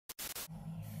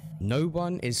No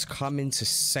one is coming to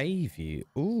save you.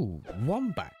 Ooh,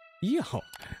 Wombat. Yo,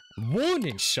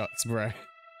 warning shots, bro.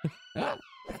 Oh,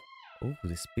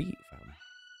 this beat, fam.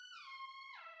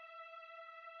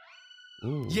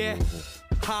 Ooh. Yeah,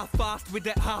 half fast with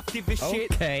that half diva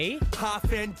shit. Okay.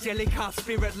 Half angelic, half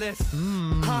spiritless.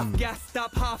 Half gassed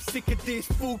up, half sick of this.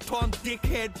 Full-time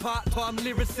dickhead, part-time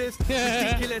lyricist.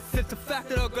 Ridiculous, it's a fact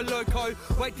that I go loco.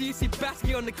 Wait till you see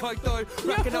Basky on the coke though.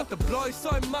 Racking up the blow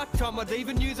so much, I might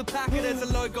even use a packet as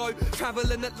a logo.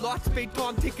 Traveling at light speed,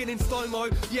 time ticking in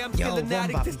slow-mo. Yeah, I'm still an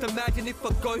addict, just imagine if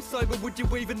I go sober. Would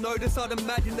you even notice? I'd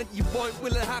imagine that you won't.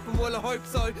 Will it happen? Well, I hope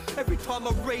so. Every time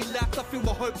I relapse, I feel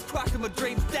my hopes cracked and my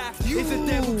dreams dashed. It's the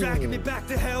devil dragging me back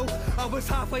to hell. I was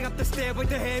halfway up the stairway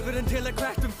to heaven until I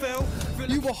crashed and fell.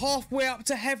 You were halfway up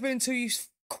to heaven until you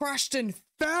crashed and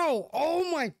fell. Oh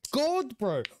my god,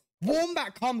 bro.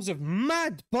 Wombat comes with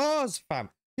mad bars, fam.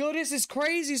 Yo, this is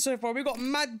crazy so far. We got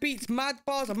mad beats, mad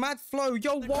bars, a mad flow.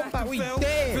 Yo, Wombat, we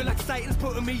there. Feel like Satan's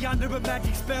putting me under a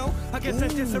magic spell. I guess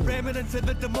that's just a remnant of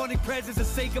the demonic presence of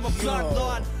seeking my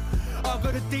bloodline. I've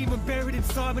got a demon buried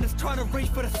inside me that's trying to reach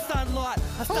for the sunlight.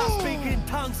 I start speaking in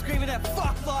tongues, screaming that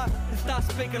fuck life. I start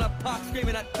speaking like Puck,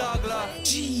 screaming that thug life.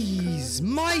 Jeez,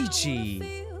 my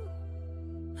G.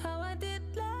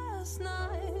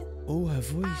 Oh, her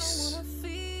voice.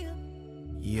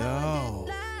 Yo.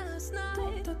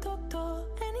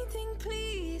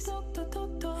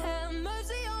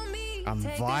 I'm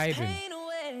vibing.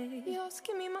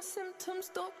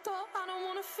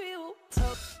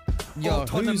 Yo,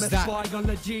 who's that?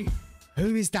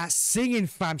 Who is that singing,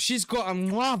 fam? She's got a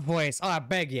mwah voice. Oh, I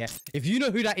beg you. If you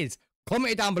know who that is,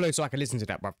 comment it down below so I can listen to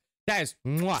that, bruv. That is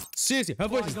mwah. Seriously, her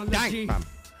voice is dank, fam.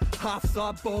 Half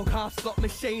cyborg, half slot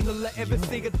machine. I'll let ever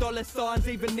see a dollar signs,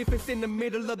 even if it's in the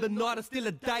middle of the night. It's still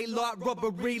a daylight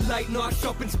robbery, late night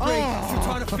shopping spree. Still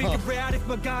trying to figure out if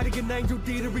my guardian angel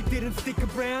did or he didn't stick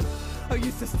around. I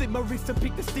used to slit my wrist and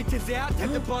pick the stitches out.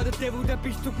 Tempted by the devil, that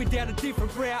bitch took me down a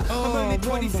different route. I'm only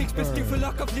 26, but still feel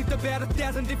like I've lived about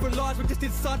 1,000 different lives, but just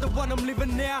inside the one I'm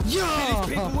living now. Do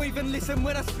these people even listen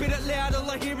when I spit it loud? All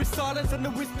I hear is silence and the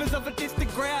whispers of a distant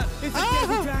crowd. It's the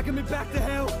devil dragging me back to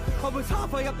hell. I was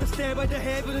halfway up the stairway to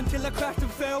heaven until I crashed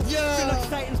and fell. Feel like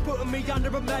Satan's putting me under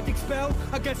a magic spell.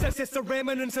 I guess that's just a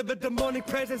remnant of the demonic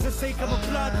presence of seeking my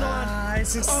bloodline.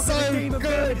 This is so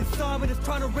good. Inside me that's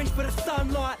trying to reach for the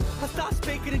sunlight. I start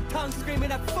speaking in tongues, screaming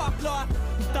that fuck life.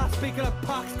 I start speaking like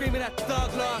Puck, screaming that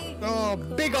thug life. Oh,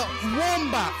 big up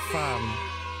Wombat, fam.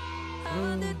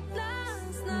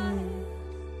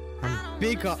 And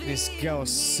big up this girl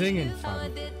singing,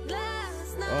 fam.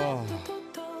 Oh.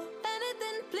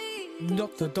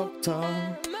 Doctor,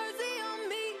 doctor.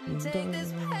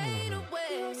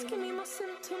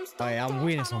 Hey, I'm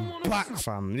winning some back,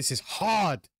 fam. This is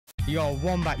hard. Yo,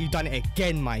 Wombat, you done it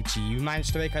again, my G. You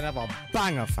managed to make another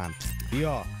banger, fam.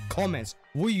 Yo, comments.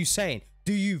 What are you saying?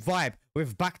 Do you vibe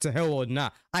with Back to Hell or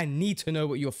not? I need to know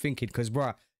what you're thinking, because,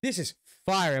 bruh, this is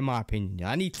fire in my opinion.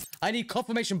 I need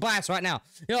confirmation bias right now.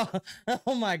 Yo,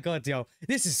 oh my god, yo.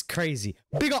 This is crazy.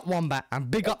 Big up Wombat and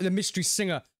big up the mystery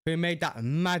singer who made that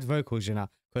mad vocals, you know.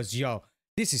 Because, yo,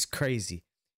 this is crazy.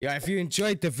 Yo, if you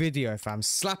enjoyed the video, fam,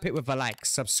 slap it with a like.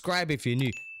 Subscribe if you're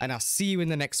new. And I'll see you in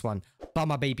the next one. Bye,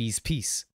 my babies. Peace.